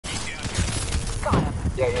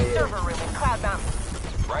Server room in Cloud Mountain.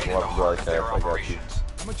 Right in the heart of their operations.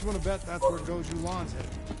 How much you want to bet that's where Goju Lan's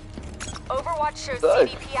headed? Overwatch shows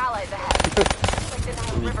CDP allies ahead. Like the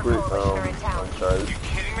Nile River Coalition are in town. Are you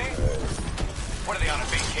kidding me? What are they on a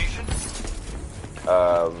vacation?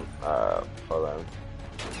 Hold on.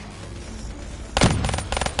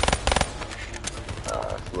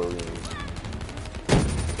 Slowly.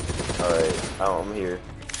 Alright, I'm here.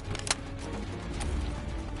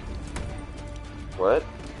 What?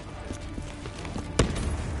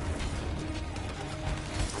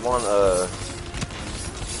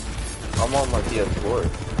 I'm on my PS4.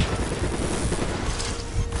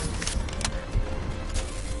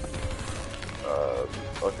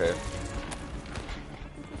 Okay.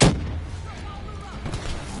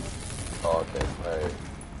 Oh, okay, alright.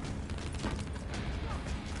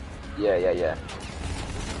 Yeah.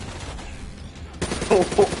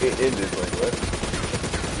 It ended like what?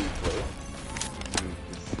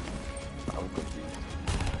 I'm confused.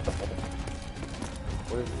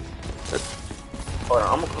 What is this? Hold on,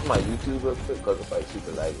 I'm gonna close my YouTube real quick because it's like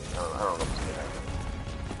super laggy. I don't know what's gonna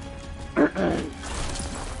happen.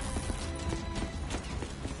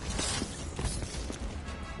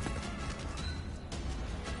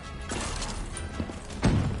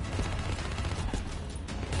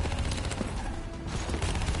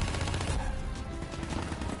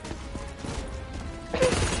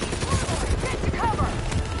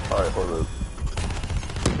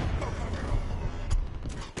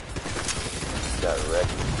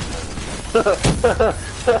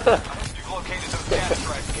 You've located those gas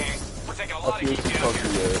drives, King. We're taking a lot of heat down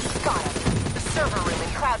here. Got him. The server room in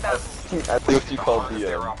Cloud Mountain. I think you called the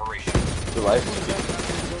life.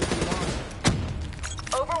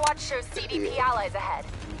 Overwatch shows CDP allies ahead.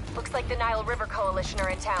 Looks like the Nile River Coalition are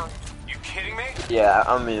in town. You kidding me? Yeah,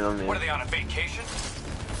 I'm in. What are they on a vacation?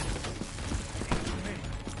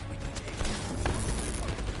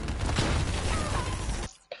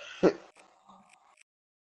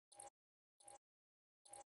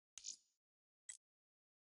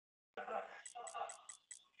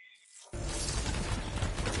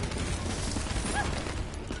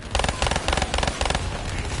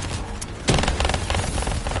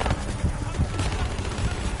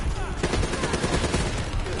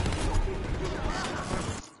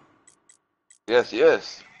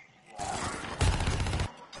 Yes.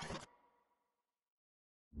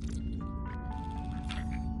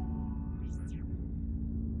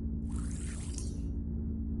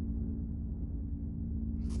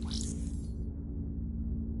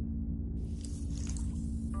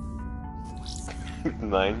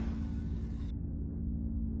 Nine.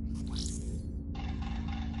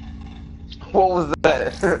 What was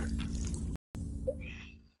that?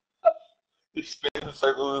 He spin in a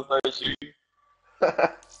circle and started shooting.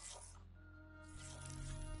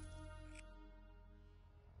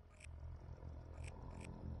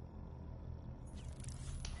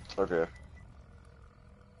 Okay.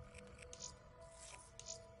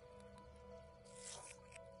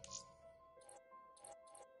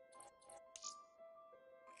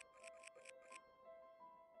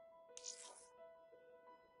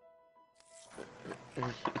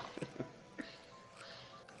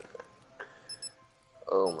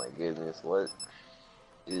 Oh my goodness, what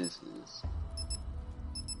is this?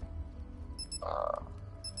 God.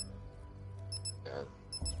 Okay.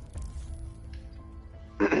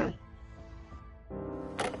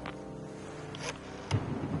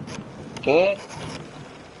 Hey,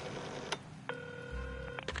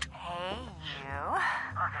 you.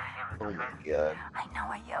 Oh my god. I know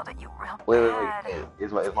I yelled at you real bad. Wait.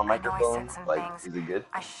 Is my microphone, like, is it good?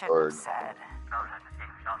 I should Or, have said.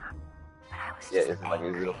 But I was yeah, just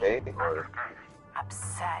is it okay? Or,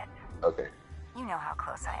 upset. okay. You know how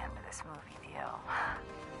close I am to this movie deal.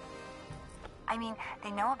 I mean,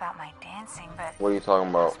 they know about my dancing, but What are you talking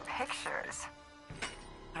about? those pictures.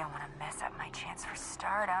 You don't want to mess up my chance for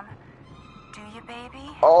stardom, do you,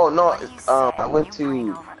 baby? Oh no, What do you say? I went You to bring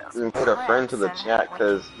over those put a friend to the clips chat and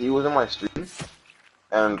because he was in my stream,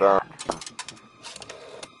 and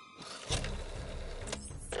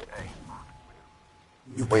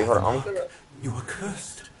wait, hold on, I'm gonna. You are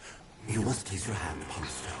cursed. You must place your hand upon the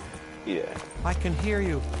stone. Yeah. I can hear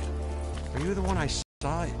you. Are you the one I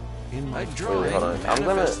saw in my drawing? Wait, hold on. I'm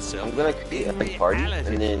gonna create a party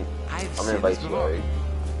and then I'm gonna invite you. Alright.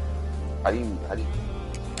 How do you?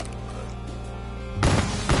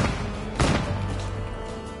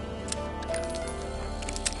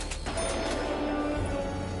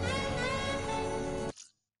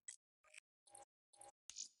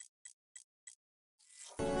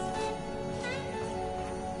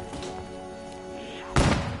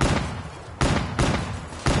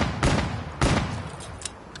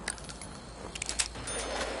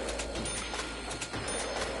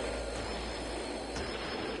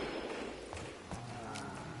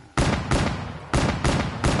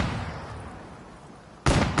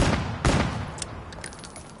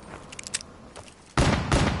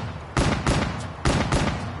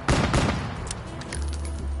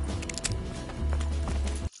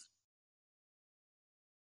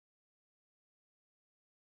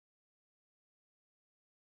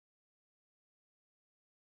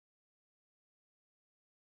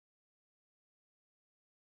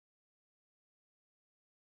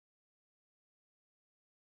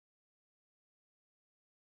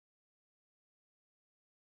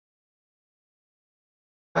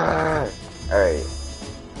 Alright.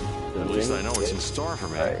 At least I know what's in store for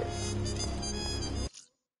me. Alright.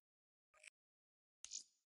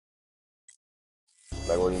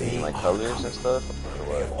 Like, what do you mean, like colors and stuff? Or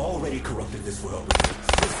They what? have already corrupted this world.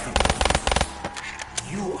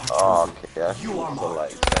 You are Oh, chosen. okay. I You are so marked.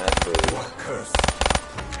 like You transfer. are cursed.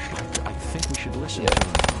 I think we should listen to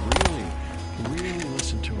him. Really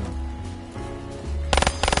listen to him.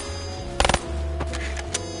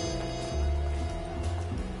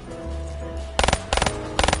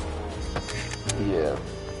 Yeah.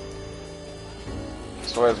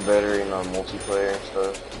 As far as better, you know, multiplayer and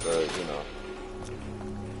stuff, but you know.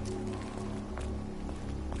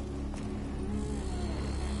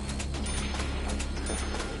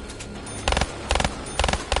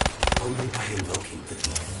 Only by invoking the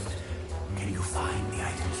beast can you find the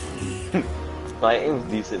items you need. My aim's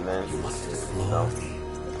decent, man. You must explore No. the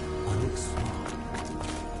unexplored.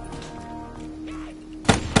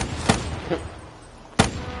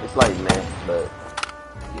 It's like, man, but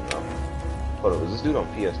you know. Hold on, was this dude on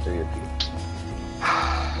PS3 or PS?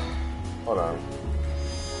 Hold on.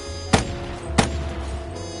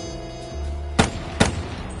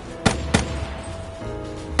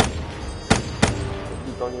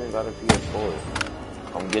 You don't even got a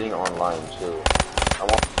PS4. I'm getting online too. I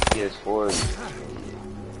want PS4.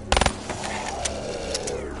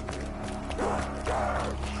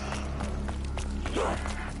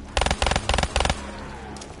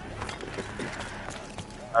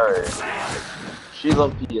 Alright. She's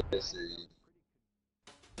on PS3.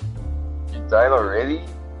 You died already?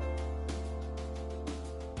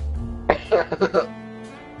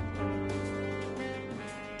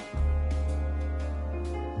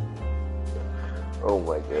 Oh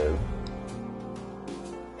my god.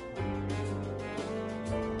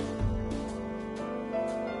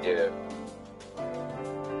 Yeah.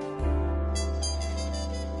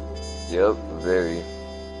 Yep, very.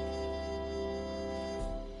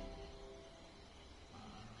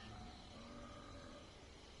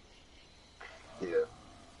 Yeah.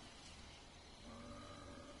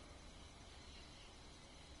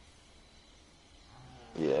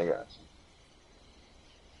 Yeah, I got you.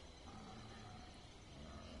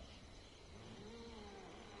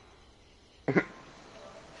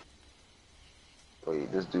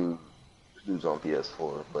 Wait, this dude's on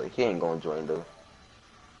PS4, but he ain't gonna join though.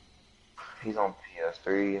 He's on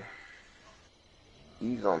PS3.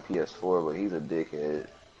 He's on PS4, but he's a dickhead.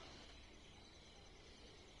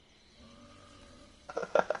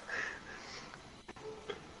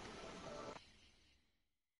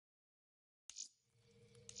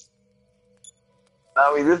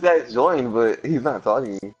 I mean, this guy's joined, but he's not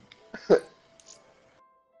talking.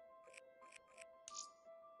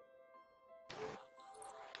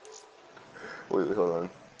 Wait, hold on.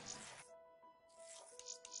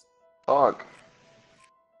 Talk.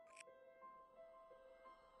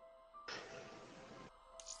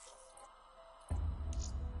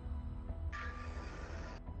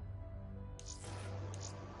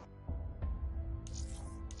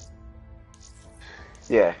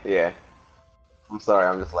 Yeah, yeah. I'm sorry,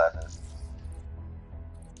 I'm just laughing.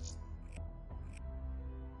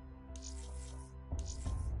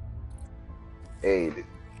 Hey,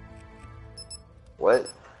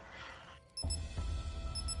 what?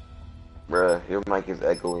 Bruh, your mic is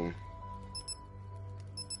echoing.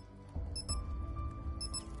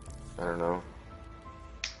 I don't know.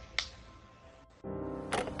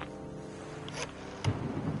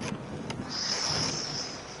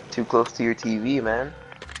 Too close to your TV, man.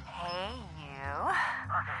 Hey, you.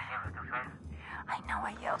 I know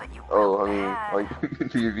I yelled at you Oh, real I mean, bad. like,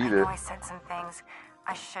 to your I know Vita. I said some things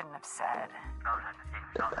I shouldn't have said.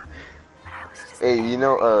 But I was just Hey, angry,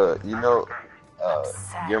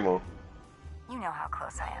 upset. Guillermo. You know how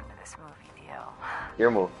close I am to this movie deal.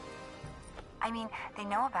 Guillermo. I mean, they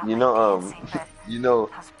know about You my know, dancing, but you know,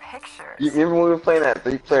 those pictures. you remember when we were playing that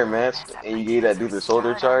 3-player match Messed up and my you gave that chance dude for the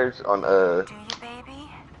shoulder stardom. charge on, Do you, baby?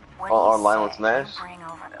 What do you online on say? Smash? You bring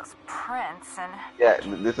over those prints and Yeah,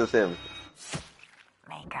 this is him.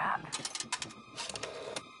 make up.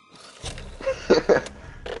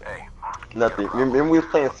 Hey, Nothing. Remember we was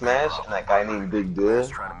playing Smash and that guy named Big Duh?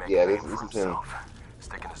 trying to make Yeah, a this name for is him. himself,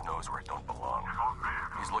 sticking his nose where it don't belong.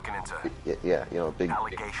 He's looking into Yeah, you know, Big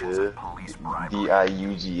allegations Duh. of police bribery.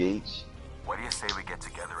 Diugh. What do you say we get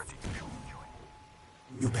together at the usual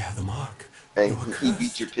joint? You bear the mark. And You are he cursed.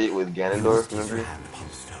 beat your pit with You must Ganondorf, place your remember? hand upon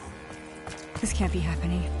the stone. This can't be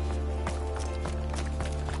happening.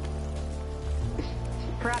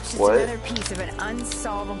 Perhaps just What? another piece of an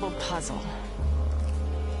unsolvable puzzle.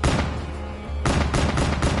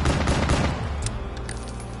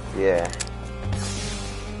 Yeah.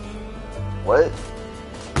 What?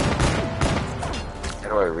 How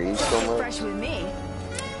do I rage so Get much? fresh with me.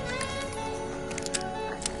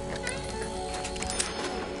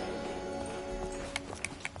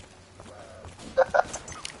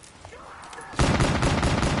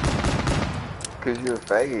 Cause you're a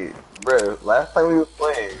faggot. Bruh, last time we was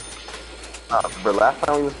playing. Last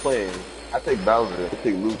time we was playing, I picked Bowser, I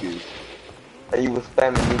picked Lucas. And you was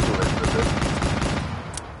spamming Nicholas, brother.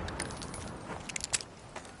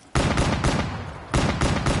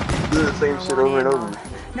 You do the same shit over and over.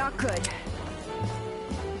 Not good.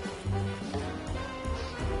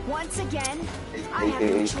 Once again, I have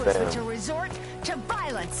no choice but to resort to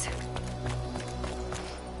violence.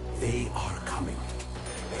 They are coming.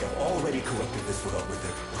 They have already corrupted this world with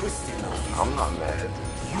their twisted melodies. I'm not mad.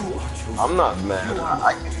 You are chosen. I'm not mad.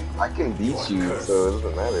 I can beat you, so it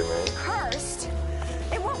doesn't matter, man. Cursed?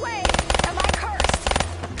 In what way am I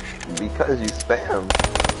cursed? Because you spam.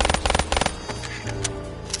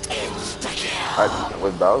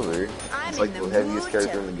 With Bowser, it's like the heaviest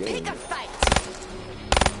character in the game. Pick a fight.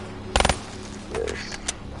 Yes.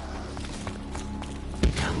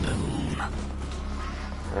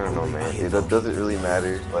 I don't know, man. It doesn't really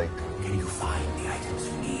matter. Like, Can you find the items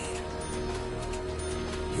you need?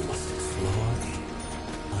 You must explore the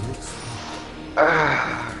unexplored.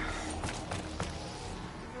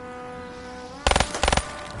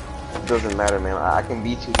 it doesn't matter, man. I can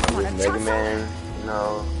beat you with Mega Man, you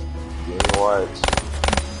know, Game & Watch.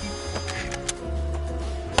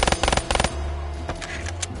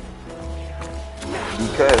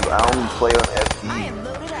 Because I only play on SD. I am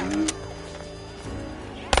loaded up.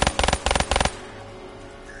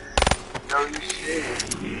 No, you shit.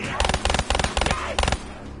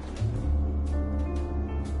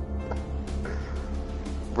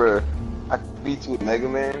 Bruh, I could beat you with Mega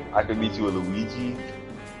Man. I could beat you with Luigi.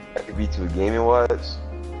 I could beat you with Game & Watch.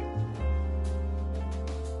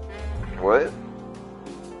 What?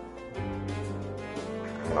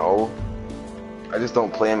 No. I just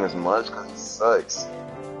don't play him as much because he sucks.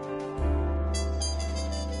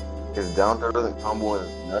 His down throw doesn't combo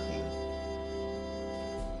in nothing.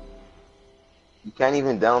 You can't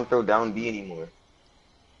even down throw down B anymore.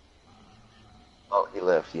 Oh, he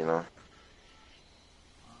left, you know.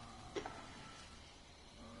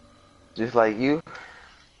 Just like you.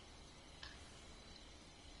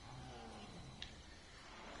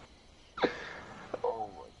 Oh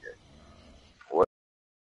my god. What?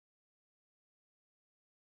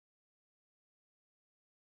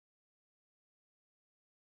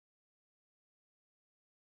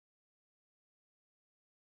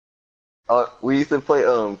 We used to play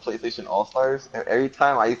PlayStation All Stars, and every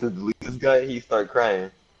time I used to delete this guy, he start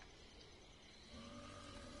crying.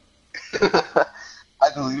 I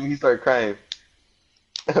deleted him, he started crying.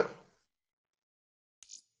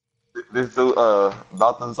 This dude,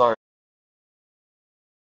 Balthazar.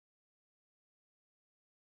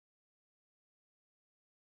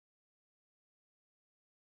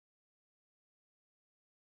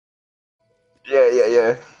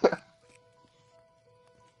 Yeah.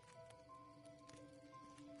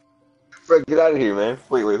 Bro, get out of here, man.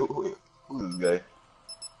 Wait, who's this guy?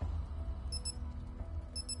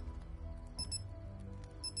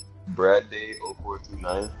 Brad Day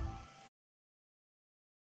 0429.